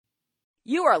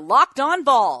You are Locked On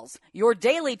Vols, your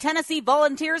daily Tennessee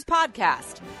Volunteers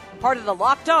podcast. Part of the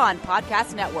Locked On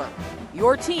Podcast Network,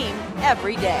 your team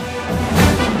every day.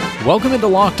 Welcome into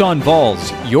Locked On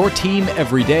Vols, your team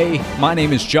every day. My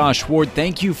name is Josh Ward.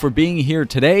 Thank you for being here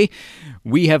today.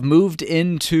 We have moved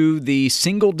into the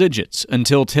single digits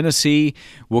until Tennessee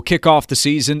will kick off the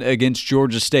season against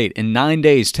Georgia State. In 9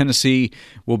 days, Tennessee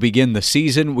will begin the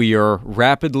season. We are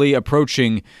rapidly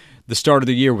approaching the start of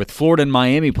the year with Florida and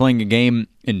Miami playing a game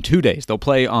in 2 days. They'll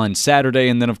play on Saturday,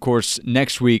 and then, of course,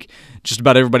 next week, just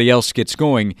about everybody else gets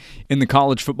going in the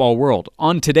college football world.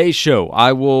 On today's show,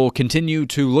 I will continue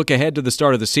to look ahead to the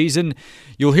start of the season.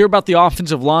 You'll hear about the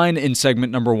offensive line in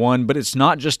segment number 1, but it's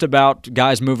not just about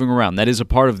guys moving around. That is a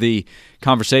part of the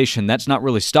conversation. That's not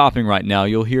really stopping right now.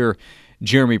 You'll hear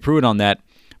Jeremy Pruitt on that.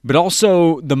 But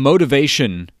also the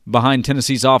motivation behind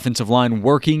Tennessee's offensive line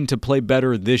working to play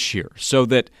better this year so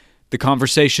that the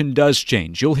conversation does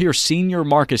change. You'll hear senior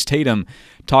Marcus Tatum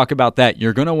talk about that.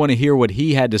 You're going to want to hear what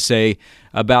he had to say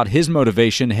about his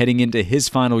motivation heading into his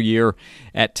final year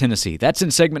at Tennessee. That's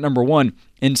in segment number 1.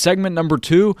 In segment number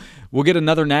 2, we'll get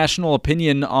another national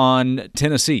opinion on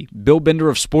Tennessee. Bill Bender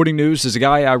of Sporting News is a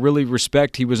guy I really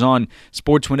respect. He was on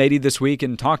Sports 180 this week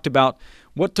and talked about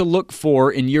what to look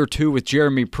for in year 2 with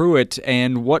Jeremy Pruitt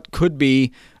and what could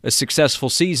be a successful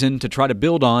season to try to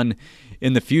build on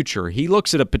in the future. He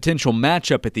looks at a potential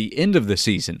matchup at the end of the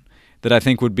season that I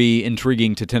think would be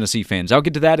intriguing to Tennessee fans. I'll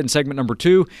get to that in segment number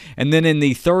 2. And then in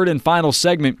the third and final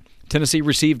segment, Tennessee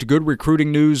received good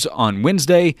recruiting news on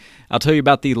Wednesday. I'll tell you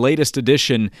about the latest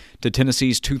addition to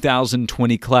Tennessee's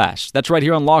 2020 class. That's right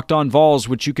here on Locked On Vols,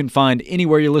 which you can find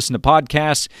anywhere you listen to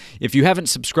podcasts. If you haven't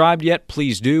subscribed yet,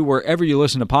 please do. Wherever you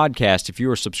listen to podcasts, if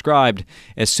you are subscribed,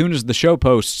 as soon as the show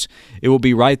posts, it will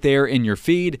be right there in your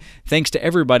feed. Thanks to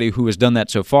everybody who has done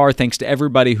that so far. Thanks to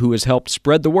everybody who has helped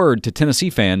spread the word to Tennessee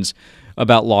fans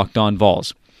about Locked On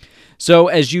Vols. So,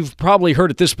 as you've probably heard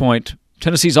at this point,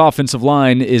 Tennessee's offensive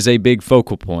line is a big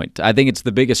focal point. I think it's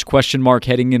the biggest question mark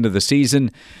heading into the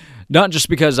season, not just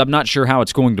because I'm not sure how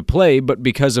it's going to play, but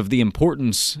because of the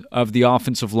importance of the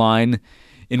offensive line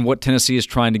in what Tennessee is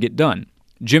trying to get done.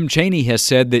 Jim Chaney has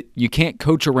said that you can't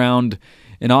coach around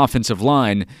an offensive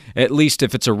line, at least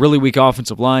if it's a really weak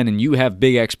offensive line and you have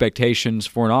big expectations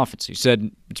for an offense. He said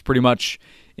it's pretty much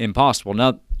impossible.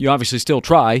 Now, you obviously still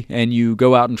try, and you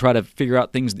go out and try to figure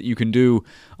out things that you can do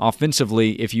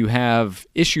offensively if you have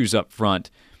issues up front.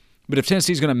 But if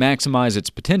Tennessee's going to maximize its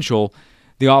potential,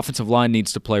 the offensive line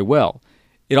needs to play well.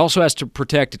 It also has to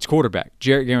protect its quarterback,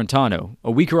 Jarrett Guarantano.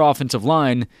 A weaker offensive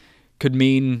line could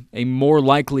mean a more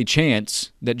likely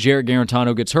chance that Jarrett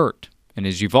Guarantano gets hurt. And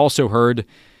as you've also heard,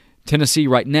 Tennessee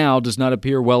right now does not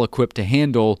appear well equipped to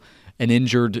handle an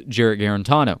injured Jarrett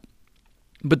Guarantano.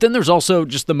 But then there's also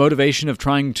just the motivation of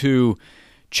trying to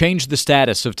change the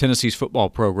status of Tennessee's football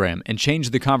program and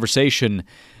change the conversation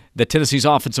that Tennessee's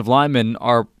offensive linemen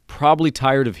are probably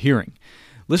tired of hearing.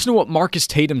 Listen to what Marcus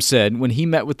Tatum said when he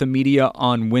met with the media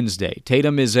on Wednesday.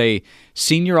 Tatum is a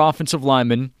senior offensive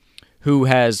lineman who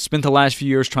has spent the last few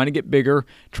years trying to get bigger,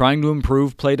 trying to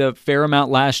improve, played a fair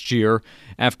amount last year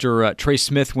after Trey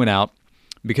Smith went out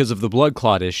because of the blood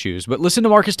clot issues. But listen to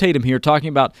Marcus Tatum here talking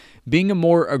about being a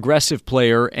more aggressive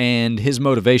player and his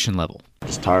motivation level.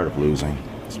 Just tired of losing.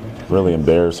 It's really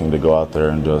embarrassing to go out there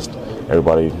and just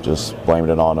everybody just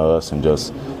blaming it on us, and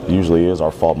just usually is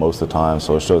our fault most of the time.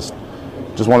 So it's just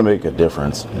want to make a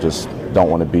difference. Just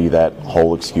don't want to be that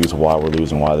whole excuse of why we're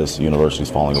losing, why this university is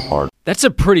falling apart. That's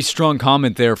a pretty strong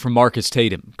comment there from Marcus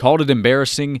Tatum. Called it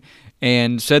embarrassing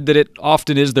and said that it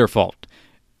often is their fault.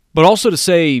 But also to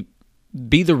say,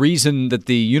 be the reason that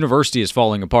the university is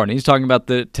falling apart. And he's talking about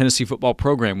the Tennessee football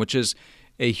program, which is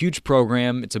a huge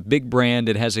program. It's a big brand.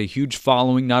 It has a huge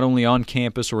following, not only on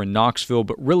campus or in Knoxville,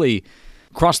 but really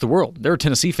across the world. There are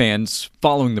Tennessee fans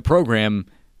following the program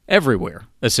everywhere,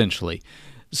 essentially.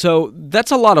 So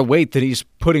that's a lot of weight that he's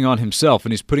putting on himself,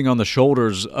 and he's putting on the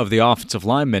shoulders of the offensive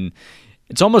linemen.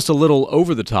 It's almost a little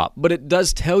over the top, but it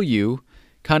does tell you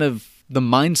kind of the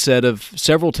mindset of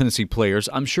several Tennessee players.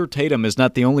 I'm sure Tatum is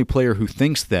not the only player who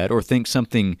thinks that or thinks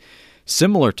something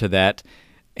similar to that.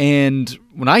 And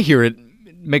when I hear it,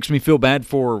 it makes me feel bad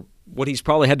for what he's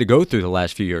probably had to go through the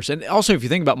last few years. And also, if you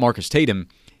think about Marcus Tatum,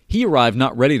 he arrived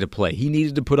not ready to play. He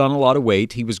needed to put on a lot of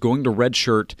weight. He was going to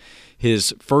redshirt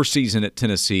his first season at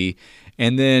Tennessee,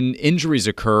 and then injuries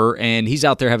occur, and he's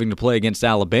out there having to play against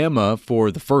Alabama for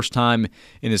the first time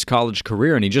in his college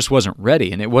career, and he just wasn't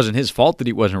ready. And it wasn't his fault that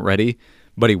he wasn't ready,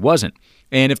 but he wasn't.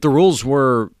 And if the rules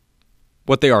were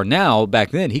what they are now,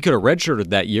 back then, he could have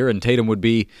redshirted that year, and Tatum would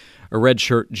be a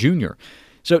redshirt junior.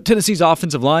 So Tennessee's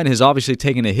offensive line has obviously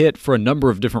taken a hit for a number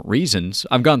of different reasons.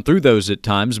 I've gone through those at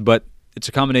times, but it's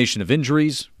a combination of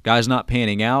injuries, guys not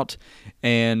panning out,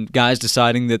 and guys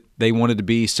deciding that they wanted to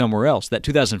be somewhere else. That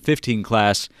 2015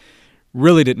 class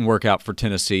really didn't work out for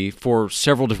Tennessee for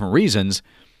several different reasons,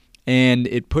 and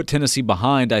it put Tennessee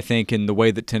behind, I think, in the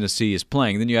way that Tennessee is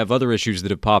playing. Then you have other issues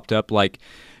that have popped up, like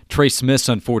Trey Smith's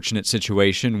unfortunate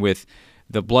situation with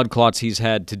the blood clots he's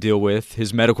had to deal with,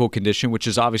 his medical condition, which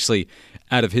is obviously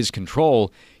out of his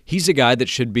control. He's a guy that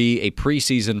should be a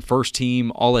preseason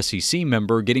first-team All-SEC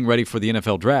member getting ready for the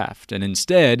NFL draft. And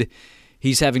instead,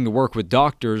 he's having to work with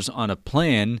doctors on a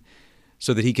plan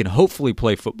so that he can hopefully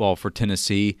play football for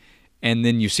Tennessee, and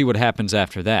then you see what happens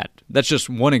after that. That's just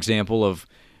one example of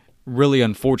really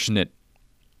unfortunate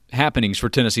happenings for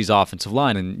Tennessee's offensive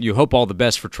line, and you hope all the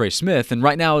best for Trey Smith. And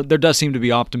right now, there does seem to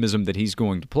be optimism that he's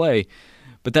going to play,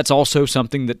 but that's also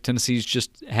something that Tennessee's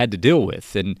just had to deal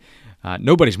with, and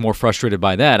nobody's more frustrated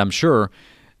by that, I'm sure,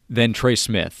 than Trey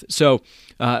Smith. So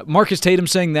Marcus Tatum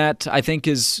saying that, I think,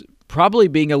 is probably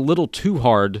being a little too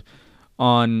hard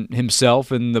on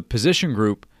himself and the position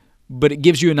group, but it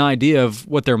gives you an idea of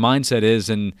what their mindset is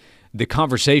and the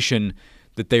conversation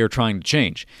that they are trying to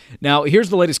change. Now, here's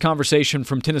the latest conversation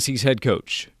from Tennessee's head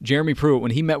coach, Jeremy Pruitt.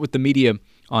 When he met with the media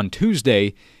on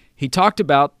Tuesday, he talked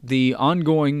about the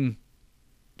ongoing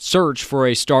search for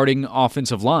a starting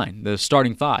offensive line, the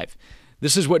starting five.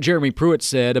 This is what Jeremy Pruitt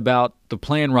said about the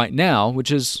plan right now,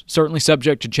 which is certainly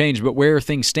subject to change, but where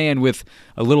things stand with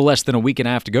a little less than a week and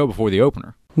a half to go before the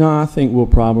opener. No, I think we'll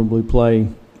probably play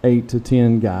 8 to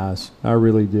 10 guys. I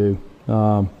really do.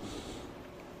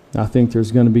 I think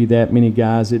there's going to be that many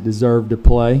guys that deserve to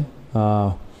play.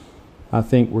 I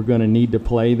think we're going to need to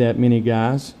play that many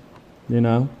guys,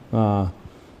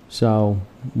 so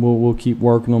we'll keep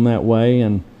working on that way,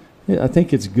 and I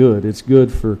think it's good. It's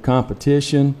good for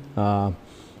competition.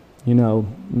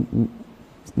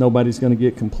 Nobody's going to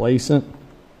get complacent.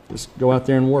 Just go out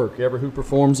there and work. Who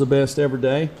performs the best every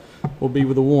day will be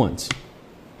with the ones.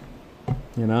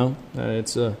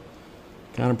 It's a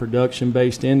kind of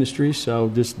production-based industry, so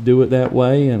just do it that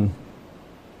way and,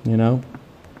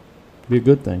 be a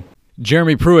good thing.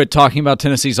 Jeremy Pruitt talking about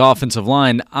Tennessee's offensive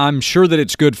line. I'm sure that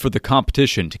it's good for the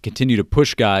competition to continue to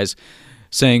push guys,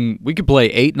 saying we could play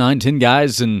 8, 9, 10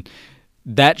 guys, and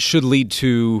that should lead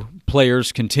to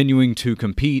players continuing to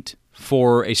compete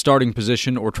for a starting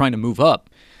position or trying to move up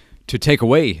to take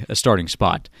away a starting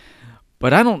spot.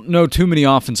 But I don't know too many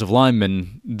offensive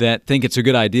linemen that think it's a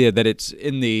good idea, that it's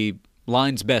in the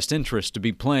line's best interest to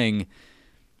be playing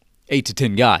 8 to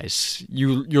 10 guys.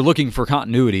 You're looking for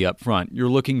continuity up front. You're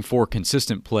looking for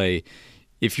consistent play.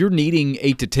 If you're needing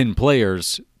 8 to 10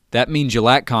 players, that means you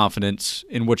lack confidence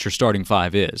in what your starting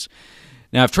five is.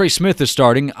 Now, if Trey Smith is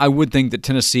starting, I would think that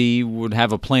Tennessee would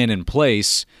have a plan in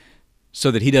place so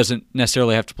that he doesn't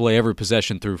necessarily have to play every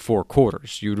possession through 4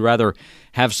 quarters. You'd rather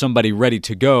have somebody ready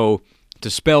to go to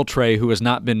spell Trey, who has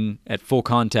not been at full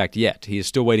contact yet. He is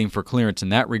still waiting for clearance in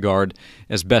that regard,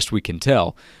 as best we can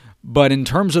tell. But in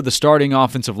terms of the starting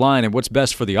offensive line and what's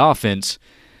best for the offense,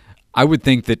 I would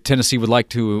think that Tennessee would like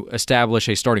to establish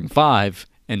a starting five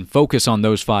and focus on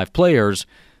those 5 players,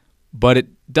 but it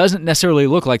doesn't necessarily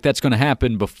look like that's going to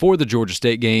happen before the Georgia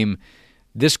State game.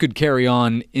 This could carry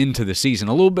on into the season.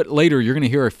 A little bit later, you're going to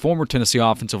hear a former Tennessee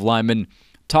offensive lineman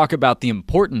talk about the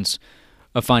importance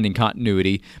of finding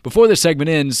continuity. Before this segment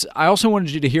ends, I also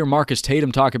wanted you to hear Marcus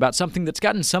Tatum talk about something that's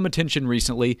gotten some attention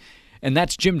recently, and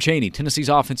that's Jim Chaney, Tennessee's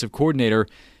offensive coordinator,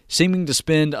 seeming to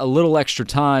spend a little extra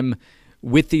time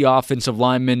with the offensive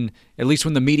linemen, at least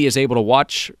when the media is able to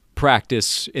watch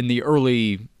practice in the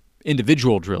early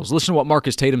individual drills. Listen to what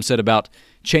Marcus Tatum said about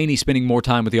Chaney spending more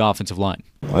time with the offensive line.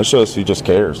 It shows he just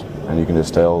cares, and you can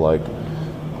just tell,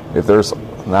 if there's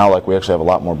now, we actually have a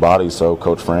lot more bodies, so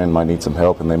Coach Fran might need some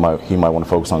help, and he might want to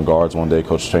focus on guards one day.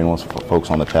 Coach Chaney wants to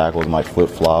focus on the tackles, might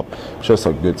flip-flop. It's just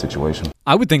a good situation.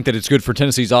 I would think that it's good for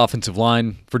Tennessee's offensive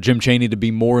line for Jim Chaney to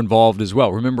be more involved as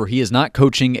well. Remember, he is not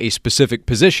coaching a specific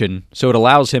position, so it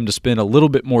allows him to spend a little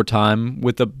bit more time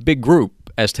with a big group,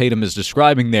 as Tatum is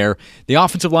describing there. The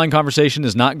offensive line conversation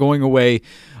is not going away.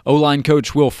 O-line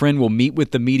coach Will Friend will meet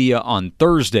with the media on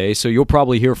Thursday, so you'll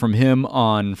probably hear from him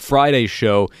on Friday's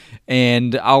show,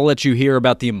 and I'll let you hear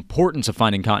about the importance of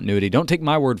finding continuity. Don't take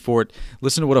my word for it.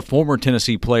 Listen to what a former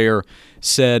Tennessee player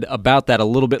said about that a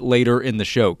little bit later in the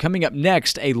show. Coming up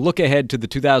next, a look ahead to the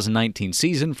 2019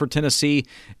 season for Tennessee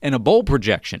and a bowl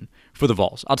projection for the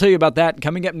Vols. I'll tell you about that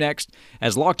coming up next,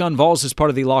 as Locked On Vols is part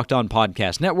of the Locked On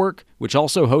Podcast Network, which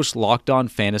also hosts Locked On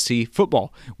Fantasy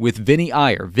Football with Vinny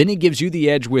Iyer. Vinny gives you the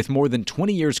edge with more than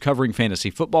 20 years covering fantasy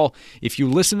football. If you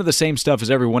listen to the same stuff as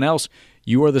everyone else,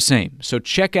 you are the same. So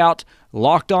check out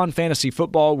Locked On Fantasy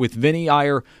Football with Vinny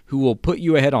Iyer, who will put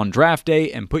you ahead on draft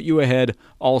day and put you ahead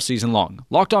all season long.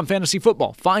 Locked On Fantasy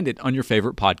Football. Find it on your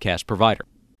favorite podcast provider.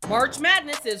 March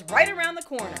Madness is right around the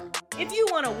corner. If you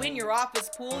want to win your office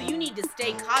pool, you need to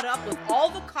stay caught up with all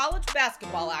the college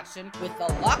basketball action with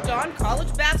the Locked On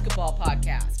College Basketball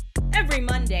Podcast. Every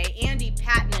Monday, Andy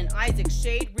Patton and Isaac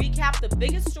Shade recap the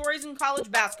biggest stories in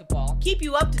college basketball, keep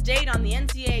you up to date on the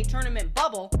NCAA tournament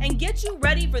bubble, and get you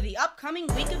ready for the upcoming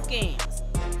week of games.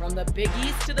 From the Big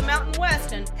East to the Mountain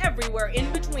West and everywhere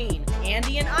in between,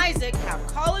 Andy and Isaac have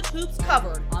college hoops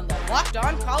covered on the Locked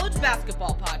On College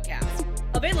Basketball Podcast.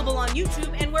 Available on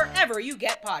YouTube and wherever you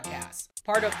get podcasts.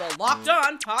 Part of the Locked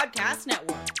On Podcast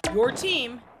Network. Your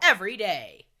team every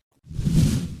day.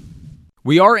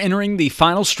 We are entering the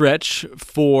final stretch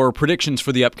for predictions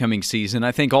for the upcoming season.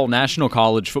 I think all national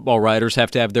college football writers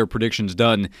have to have their predictions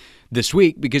done this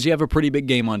week because you have a pretty big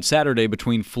game on Saturday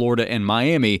between Florida and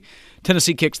Miami.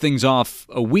 Tennessee kicks things off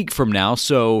a week from now,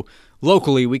 so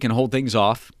locally we can hold things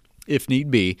off if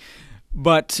need be.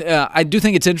 But I do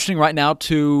think it's interesting right now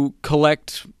to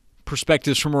collect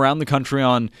perspectives from around the country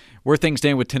on where things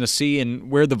stand with Tennessee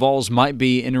and where the Vols might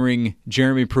be entering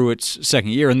Jeremy Pruitt's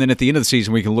second year. And then at the end of the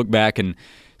season, we can look back and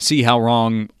see how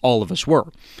wrong all of us were.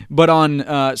 But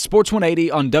on Sports 180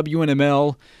 on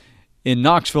WNML in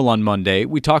Knoxville on Monday,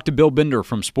 we talked to Bill Bender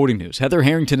from Sporting News. Heather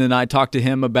Harrington and I talked to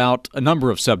him about a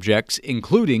number of subjects,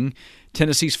 including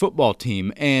Tennessee's football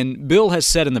team. And Bill has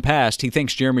said in the past he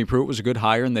thinks Jeremy Pruitt was a good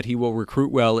hire and that he will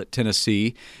recruit well at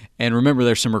Tennessee. And remember,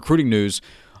 there's some recruiting news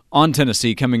on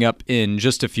Tennessee coming up in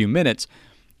just a few minutes.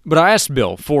 But I asked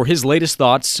Bill for his latest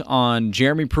thoughts on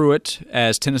Jeremy Pruitt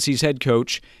as Tennessee's head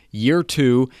coach, year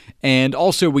 2, and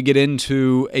also we get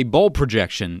into a bowl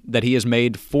projection that he has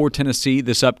made for Tennessee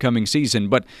this upcoming season.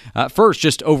 But first,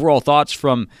 just overall thoughts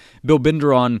from Bill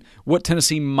Bender on what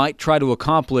Tennessee might try to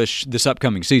accomplish this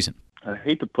upcoming season. I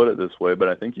hate to put it this way, but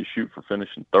I think you shoot for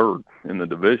finishing third in the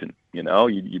division. You know,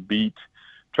 you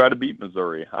try to beat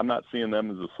Missouri. I'm not seeing them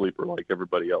as a sleeper like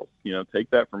everybody else. You know, take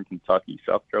that from Kentucky,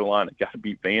 South Carolina, got to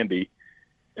beat Vandy.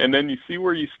 And then you see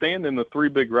where you stand in the 3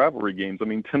 big rivalry games. I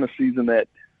mean, Tennessee's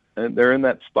they're in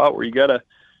that spot where you got to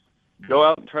go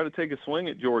out and try to take a swing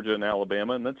at Georgia and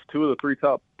Alabama, and that's 2 of the 3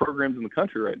 top programs in the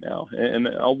country right now. And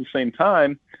all at the same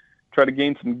time, try to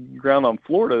gain some ground on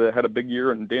Florida that had a big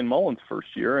year in Dan Mullen's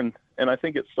first year. And I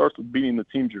think it starts with beating the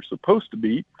teams you're supposed to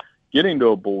beat, getting to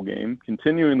a bowl game,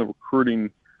 continuing the recruiting,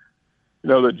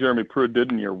 that Jeremy Pruitt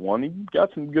did in year 1. He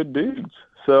got some good dudes.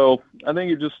 So I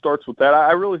think it just starts with that.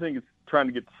 I really think it's trying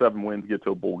to get to 7 wins, get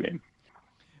to a bowl game.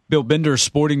 Bill Bender,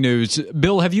 Sporting News.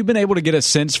 Bill, have you been able to get a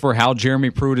sense for how Jeremy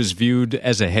Pruitt is viewed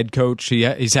as a head coach?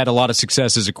 He's had a lot of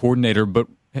success as a coordinator, but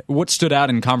what stood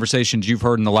out in conversations you've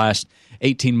heard in the last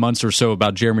 18 months or so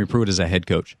about Jeremy Pruitt as a head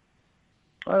coach?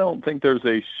 I don't think there's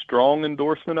a strong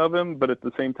endorsement of him, but at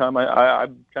the same time,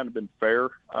 I've kind of been fair.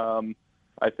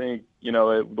 I think,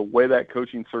 the way that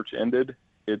coaching search ended,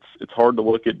 it's hard to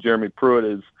look at Jeremy Pruitt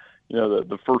as,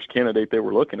 the first candidate they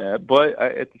were looking at. But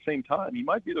at the same time, he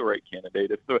might be the right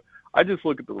candidate. I just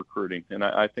look at the recruiting, and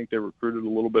I think they recruited a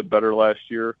little bit better last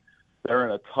year. They're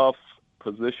in a tough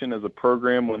position as a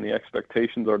program when the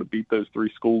expectations are to beat those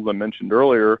 3 schools I mentioned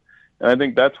earlier. And I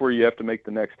think that's where you have to make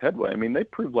the next headway. I mean, they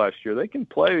proved last year they can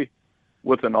play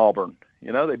with an Auburn.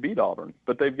 They beat Auburn,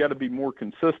 but they've got to be more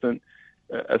consistent,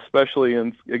 especially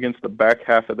against the back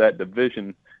half of that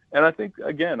division. And I think,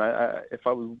 again, if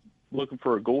I was looking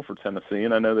for a goal for Tennessee,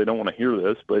 and I know they don't want to hear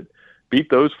this, but beat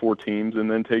those 4 teams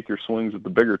and then take your swings at the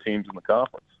bigger teams in the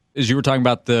conference. As you were talking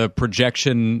about the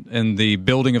projection and the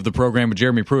building of the program with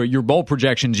Jeremy Pruitt, your bowl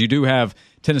projections, you do have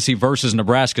Tennessee versus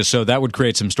Nebraska, so that would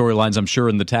create some storylines, I'm sure,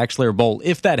 in the TaxSlayer Bowl.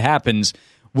 If that happens,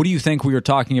 what do you think we are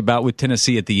talking about with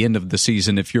Tennessee at the end of the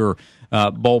season if your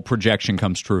bowl projection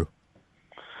comes true?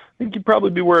 I think you'd probably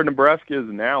be where Nebraska is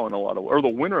now in or the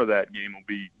winner of that game will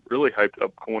be really hyped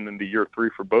up going into year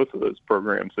 3 for both of those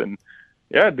programs. And,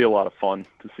 yeah, it'd be a lot of fun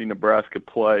to see Nebraska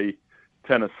play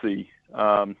Tennessee.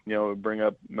 It would bring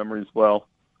up memories,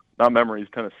 not memories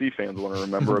Tennessee fans want to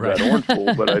remember of that Orange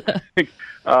Bowl, but I think,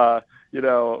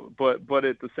 but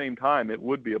at the same time, it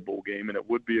would be a bowl game and it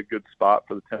would be a good spot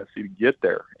for the Tennessee to get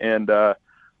there. And I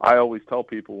always tell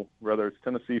people, whether it's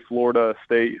Tennessee, Florida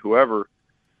State, whoever,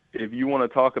 if you want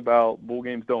to talk about bowl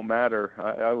games don't matter,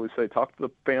 I always say talk to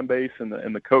the fan base and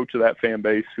the coach of that fan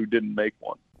base who didn't make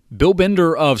one. Bill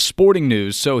Bender of Sporting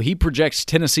News, so he projects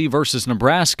Tennessee versus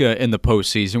Nebraska in the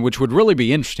postseason, which would really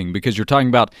be interesting because you're talking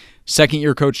about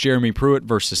second-year coach Jeremy Pruitt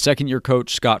versus second-year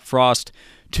coach Scott Frost,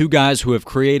 two guys who have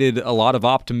created a lot of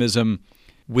optimism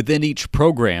within each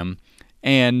program.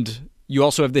 And you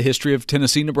also have the history of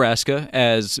Tennessee-Nebraska,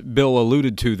 as Bill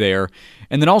alluded to there.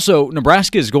 And then also,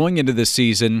 Nebraska is going into this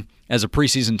season as a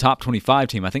preseason top 25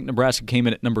 team. I think Nebraska came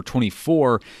in at number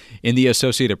 24 in the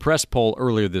Associated Press poll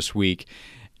earlier this week.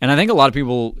 And I think a lot of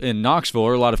people in Knoxville,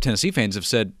 or a lot of Tennessee fans, have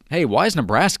said, hey, why is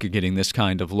Nebraska getting this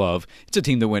kind of love? It's a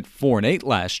team that went 4-8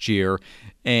 last year,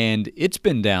 and it's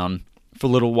been down for a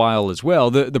little while as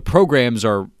well. The programs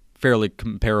are fairly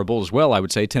comparable as well, I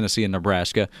would say, Tennessee and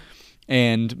Nebraska,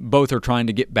 and both are trying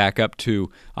to get back up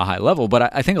to a high level.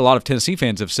 But I think a lot of Tennessee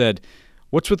fans have said,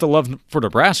 what's with the love for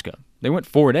Nebraska? They went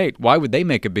 4-8. Why would they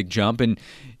make a big jump? And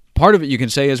part of it you can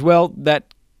say is, well,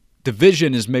 that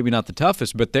division is maybe not the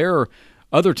toughest, but there are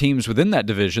other teams within that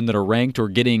division that are ranked or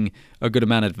getting a good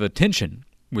amount of attention.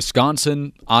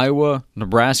 Wisconsin, Iowa,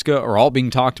 Nebraska are all being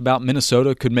talked about.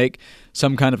 Minnesota could make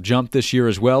some kind of jump this year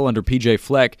as well under P.J.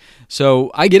 Fleck.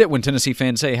 So I get it when Tennessee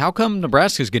fans say, how come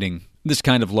Nebraska's getting this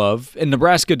kind of love? And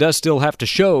Nebraska does still have to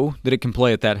show that it can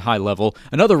play at that high level.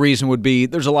 Another reason would be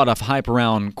there's a lot of hype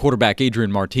around quarterback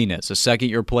Adrian Martinez, a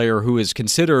second-year player who is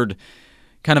considered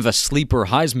kind of a sleeper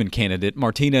Heisman candidate.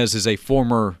 Martinez is a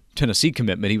former Tennessee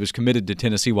commitment. He was committed to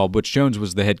Tennessee while Butch Jones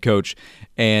was the head coach,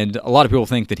 and a lot of people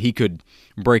think that he could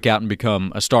break out and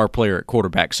become a star player at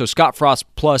quarterback. So Scott Frost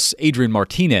plus Adrian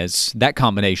Martinez, that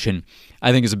combination,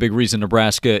 I think is a big reason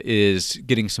Nebraska is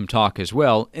getting some talk as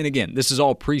well. And again, this is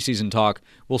all preseason talk.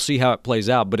 We'll see how it plays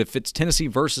out. But if it's Tennessee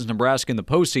versus Nebraska in the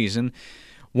postseason,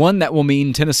 one, that will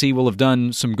mean Tennessee will have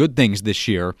done some good things this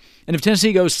year. And if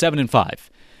Tennessee goes 7-5,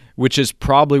 which is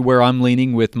probably where I'm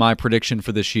leaning with my prediction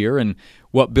for this year, and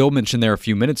what Bill mentioned there a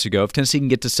few minutes ago, if Tennessee can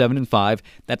get to 7-5,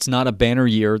 that's not a banner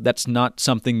year. That's not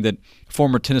something that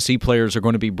former Tennessee players are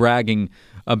going to be bragging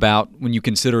about when you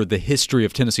consider the history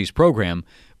of Tennessee's program.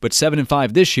 But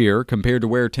 7-5 this year, compared to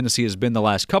where Tennessee has been the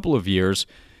last couple of years,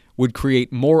 would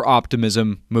create more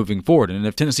optimism moving forward. And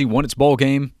if Tennessee won its bowl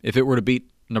game, if it were to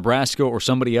beat Nebraska or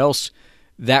somebody else,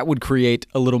 that would create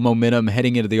a little momentum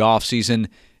heading into the offseason.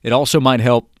 It also might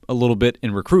help a little bit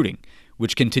in recruiting,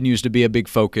 which continues to be a big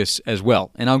focus as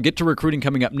well. And I'll get to recruiting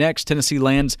coming up next. Tennessee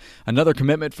lands another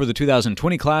commitment for the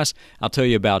 2020 class. I'll tell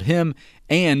you about him.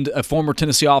 And a former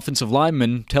Tennessee offensive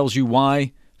lineman tells you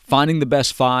why finding the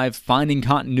best five, finding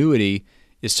continuity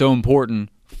is so important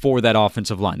for that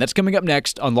offensive line. That's coming up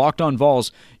next on Locked On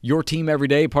Vols, your team every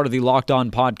day, part of the Locked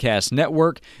On Podcast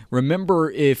Network.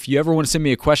 Remember, if you ever want to send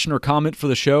me a question or comment for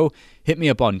the show, hit me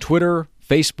up on Twitter,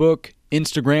 Facebook,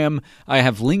 Instagram. I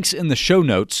have links in the show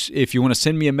notes. If you want to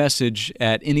send me a message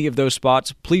at any of those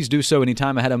spots, please do so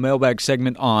anytime. I had a mailbag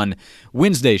segment on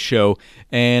Wednesday's show,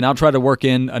 and I'll try to work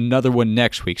in another one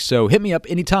next week. So hit me up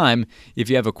anytime if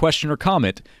you have a question or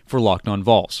comment for Locked On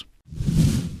Vols.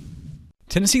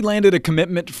 Tennessee landed a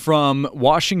commitment from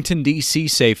Washington, D.C.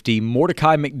 safety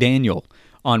Mordecai McDaniel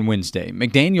on Wednesday.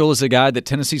 McDaniel is a guy that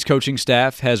Tennessee's coaching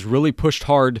staff has really pushed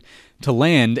hard to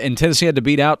land, and Tennessee had to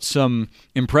beat out some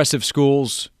impressive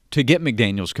schools to get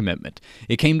McDaniel's commitment.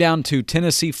 It came down to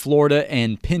Tennessee, Florida,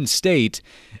 and Penn State,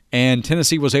 and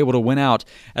Tennessee was able to win out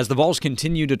as the Vols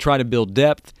continue to try to build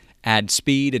depth, add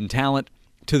speed and talent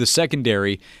to the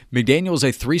secondary. McDaniel is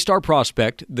a 3-star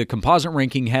prospect. The composite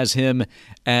ranking has him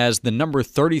as the number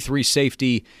 33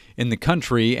 safety in the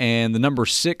country and the number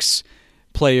 6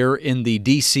 player in the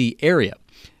D.C. area.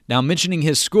 Now, mentioning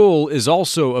his school is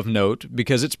also of note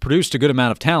because it's produced a good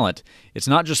amount of talent. It's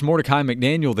not just Mordecai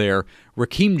McDaniel there.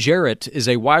 Rakeem Jarrett is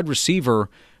a wide receiver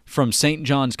from St.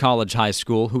 John's College High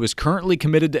School who is currently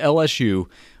committed to LSU,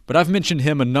 but I've mentioned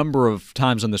him a number of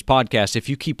times on this podcast. If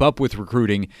you keep up with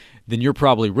recruiting, then you're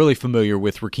probably really familiar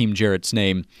with Rakeem Jarrett's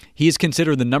name. He is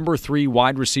considered the number 3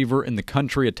 wide receiver in the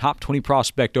country, a top 20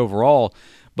 prospect overall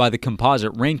by the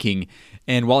composite ranking.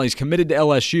 And while he's committed to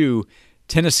LSU,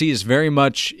 Tennessee is very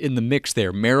much in the mix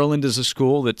there. Maryland is a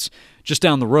school that's just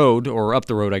down the road, or up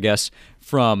the road, I guess,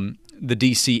 from the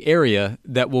D.C. area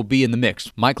that will be in the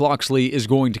mix. Mike Locksley is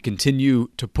going to continue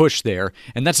to push there,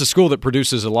 and that's a school that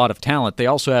produces a lot of talent. They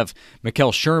also have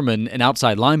Mikel Sherman, an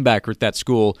outside linebacker at that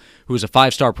school, who is a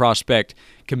 5-star prospect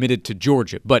committed to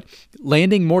Georgia. But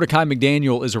landing Mordecai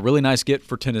McDaniel is a really nice get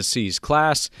for Tennessee's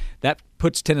class. That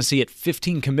puts Tennessee at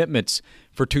 15 commitments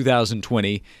for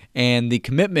 2020, and the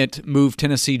commitment moved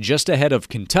Tennessee just ahead of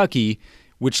Kentucky,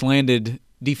 which landed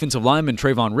defensive lineman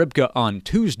Trayvon Ripka on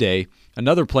Tuesday.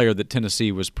 another player that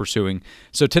Tennessee was pursuing.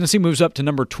 So Tennessee moves up to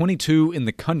number 22 in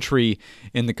the country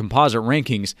in the composite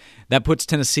rankings. That puts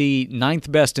Tennessee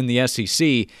 9th best in the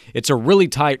SEC. It's a really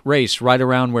tight race right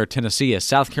around where Tennessee is.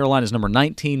 South Carolina is number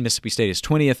 19, Mississippi State is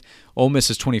 20th, Ole Miss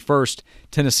is 21st,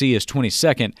 Tennessee is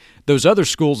 22nd. Those other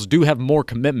schools do have more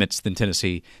commitments than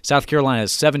Tennessee. South Carolina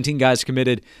has 17 guys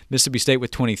committed, Mississippi State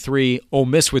with 23, Ole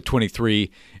Miss with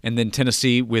 23, and then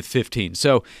Tennessee with 15.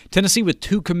 So Tennessee with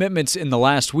 2 commitments in the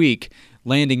last week,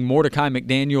 landing Mordecai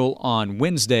McDaniel on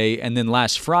Wednesday, and then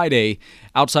last Friday,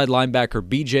 outside linebacker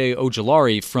B.J.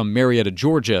 Ojulari from Marietta,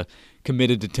 Georgia,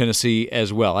 committed to Tennessee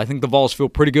as well. I think the Vols feel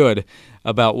pretty good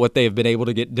about what they have been able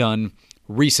to get done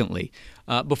recently.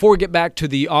 Before we get back to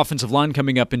the offensive line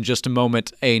coming up in just a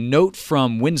moment, a note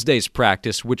from Wednesday's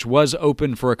practice, which was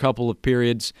open for a couple of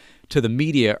periods to the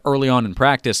media early on in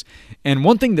practice. And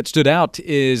one thing that stood out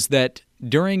is that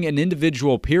during an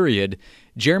individual period,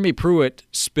 Jeremy Pruitt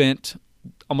spent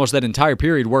almost that entire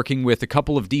period working with a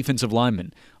couple of defensive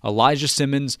linemen, Elijah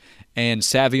Simmons and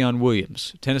Savion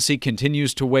Williams. Tennessee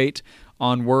continues to wait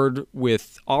on word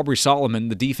with Aubrey Solomon,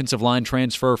 the defensive line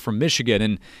transfer from Michigan.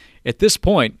 And at this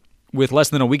point, with less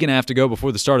than a week and a half to go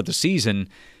before the start of the season,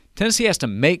 Tennessee has to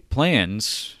make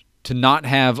plans to not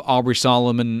have Aubrey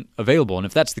Solomon available. And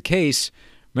if that's the case,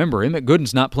 remember, Emmett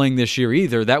Gooden's not playing this year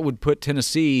either. That would put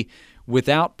Tennessee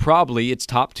without probably its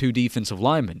top 2 defensive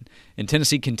linemen. And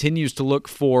Tennessee continues to look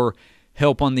for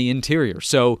help on the interior.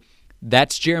 So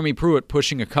that's Jeremy Pruitt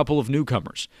pushing a couple of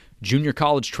newcomers. Junior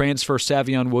college transfer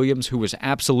Savion Williams, who was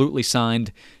absolutely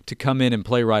signed to come in and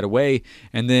play right away,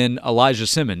 and then Elijah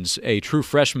Simmons, a true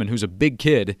freshman who's a big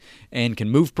kid and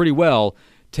can move pretty well.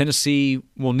 Tennessee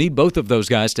will need both of those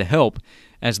guys to help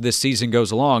as this season goes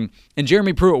along. And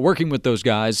Jeremy Pruitt working with those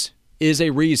guys is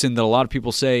a reason that a lot of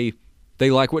people say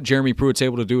they like what Jeremy Pruitt's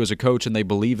able to do as a coach and they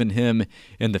believe in him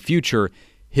in the future.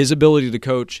 His ability to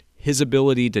coach, his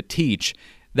ability to teach,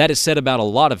 that is said about a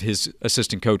lot of his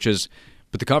assistant coaches,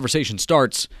 but the conversation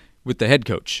starts with the head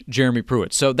coach, Jeremy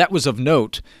Pruitt. So that was of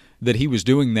note that he was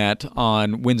doing that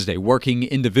on Wednesday, working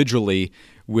individually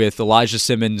with Elijah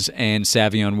Simmons and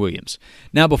Savion Williams.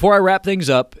 Now, before I wrap things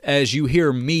up, as you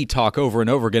hear me talk over and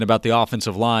over again about the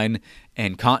offensive line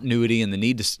and continuity and the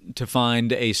need to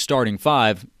find a starting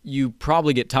 5, you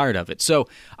probably get tired of it. So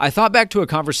I thought back to a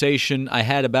conversation I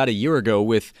had about a year ago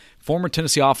with former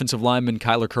Tennessee offensive lineman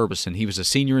Kyler Kerbyson. He was a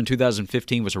senior in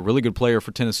 2015, was a really good player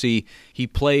for Tennessee. He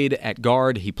played at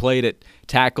guard, he played at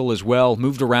tackle as well,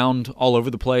 moved around all over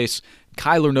the place.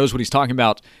 Kyler knows what he's talking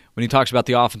about when he talks about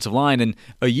the offensive line. And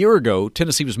a year ago,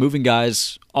 Tennessee was moving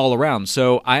guys all around.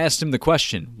 So I asked him the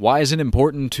question, why is it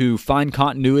important to find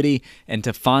continuity and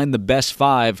to find the best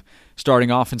 5 starting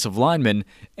offensive linemen,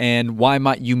 and why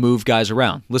might you move guys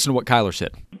around? Listen to what Kyler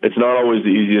said. It's not always the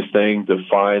easiest thing to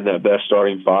find that best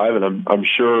starting 5, and I'm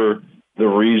sure the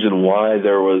reason why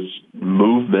there was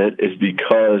movement is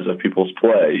because of people's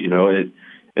play.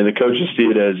 And the coaches see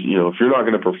it as, if you're not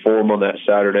going to perform on that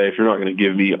Saturday, if you're not going to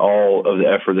give me all of the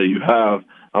effort that you have,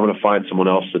 I'm going to find someone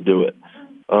else to do it.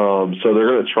 So they're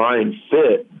going to try and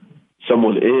fit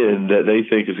someone in that they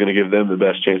think is going to give them the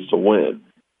best chance to win.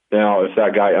 Now, if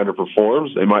that guy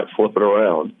underperforms, they might flip it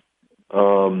around.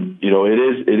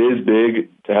 It is big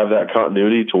to have that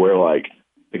continuity to where, like,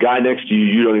 the guy next to you,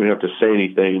 you don't even have to say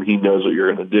anything, and he knows what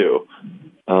you're going to do.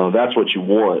 That's what you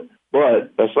want.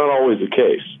 But that's not always the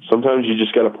case. Sometimes you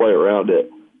just got to play around it.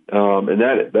 And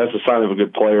that's a sign of a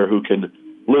good player who can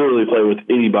literally play with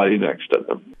anybody next to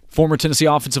them. Former Tennessee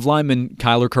offensive lineman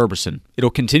Kyler Kerbyson. It'll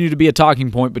continue to be a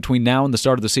talking point between now and the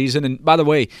start of the season. And by the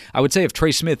way, I would say if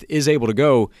Trey Smith is able to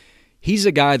go, he's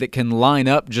a guy that can line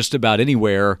up just about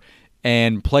anywhere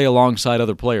and play alongside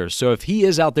other players. So if he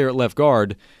is out there at left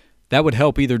guard, that would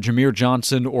help either Jameer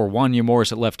Johnson or Wanya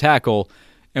Morris at left tackle,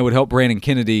 and would help Brandon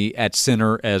Kennedy at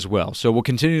center as well. So we'll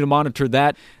continue to monitor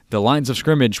that. The lines of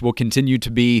scrimmage will continue to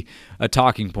be a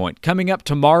talking point. Coming up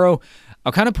tomorrow,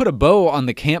 I'll kind of put a bow on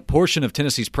the camp portion of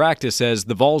Tennessee's practice as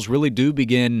the Vols really do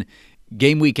begin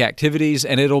game week activities,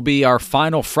 and it'll be our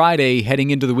final Friday heading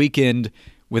into the weekend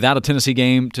without a Tennessee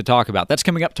game to talk about. That's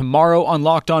coming up tomorrow on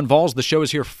Locked On Vols. The show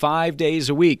is here 5 days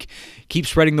a week. Keep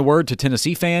spreading the word to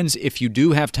Tennessee fans. If you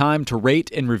do have time to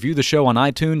rate and review the show on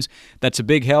iTunes, that's a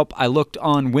big help. I looked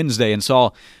on Wednesday and saw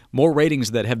more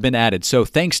ratings that have been added. So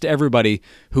thanks to everybody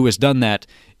who has done that.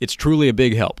 It's truly a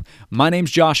big help. My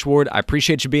name's Josh Ward. I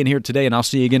appreciate you being here today, and I'll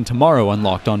see you again tomorrow on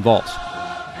Locked On Vols.